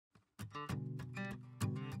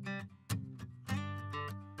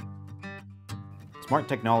Smart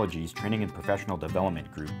Technologies Training and Professional Development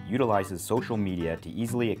Group utilizes social media to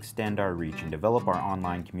easily extend our reach and develop our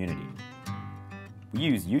online community. We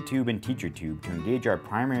use YouTube and TeacherTube to engage our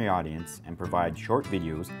primary audience and provide short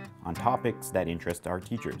videos on topics that interest our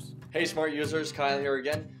teachers. Hey Smart users, Kyle here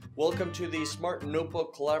again. Welcome to the Smart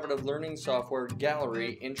Notebook Collaborative Learning Software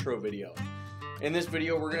Gallery intro video. In this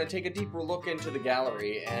video, we're going to take a deeper look into the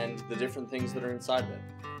gallery and the different things that are inside of it.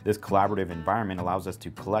 This collaborative environment allows us to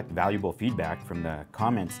collect valuable feedback from the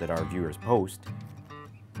comments that our viewers post.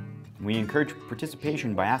 We encourage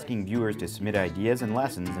participation by asking viewers to submit ideas and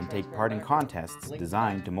lessons and take part in contests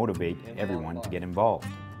designed to motivate everyone to get involved.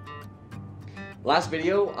 Last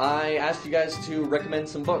video, I asked you guys to recommend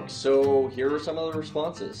some books, so here are some of the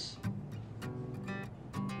responses.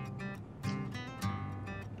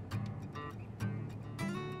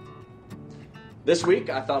 This week,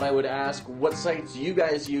 I thought I would ask what sites you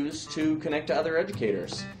guys use to connect to other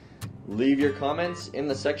educators. Leave your comments in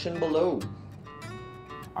the section below.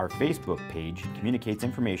 Our Facebook page communicates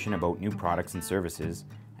information about new products and services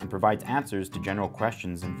and provides answers to general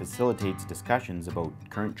questions and facilitates discussions about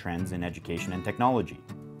current trends in education and technology.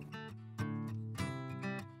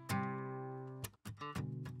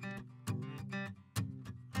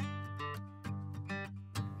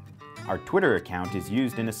 Our Twitter account is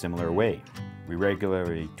used in a similar way. We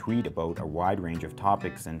regularly tweet about a wide range of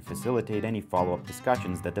topics and facilitate any follow-up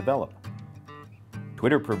discussions that develop.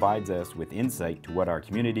 Twitter provides us with insight to what our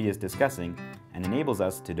community is discussing and enables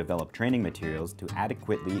us to develop training materials to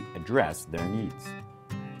adequately address their needs.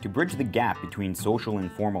 To bridge the gap between social and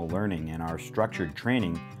formal learning and our structured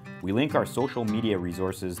training, we link our social media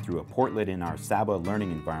resources through a portlet in our Saba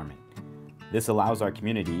Learning environment. This allows our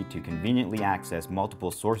community to conveniently access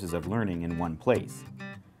multiple sources of learning in one place.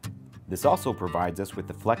 This also provides us with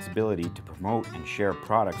the flexibility to promote and share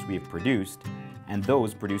products we have produced and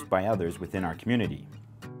those produced by others within our community.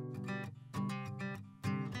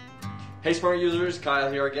 Hey Smart users,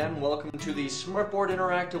 Kyle here again. Welcome to the Smartboard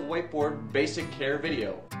Interactive Whiteboard Basic Care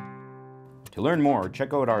video. To learn more,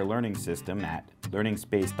 check out our learning system at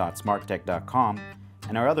learningspace.smarttech.com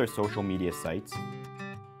and our other social media sites,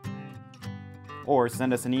 or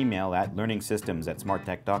send us an email at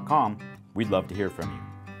learningsystems@smarttech.com. We'd love to hear from you.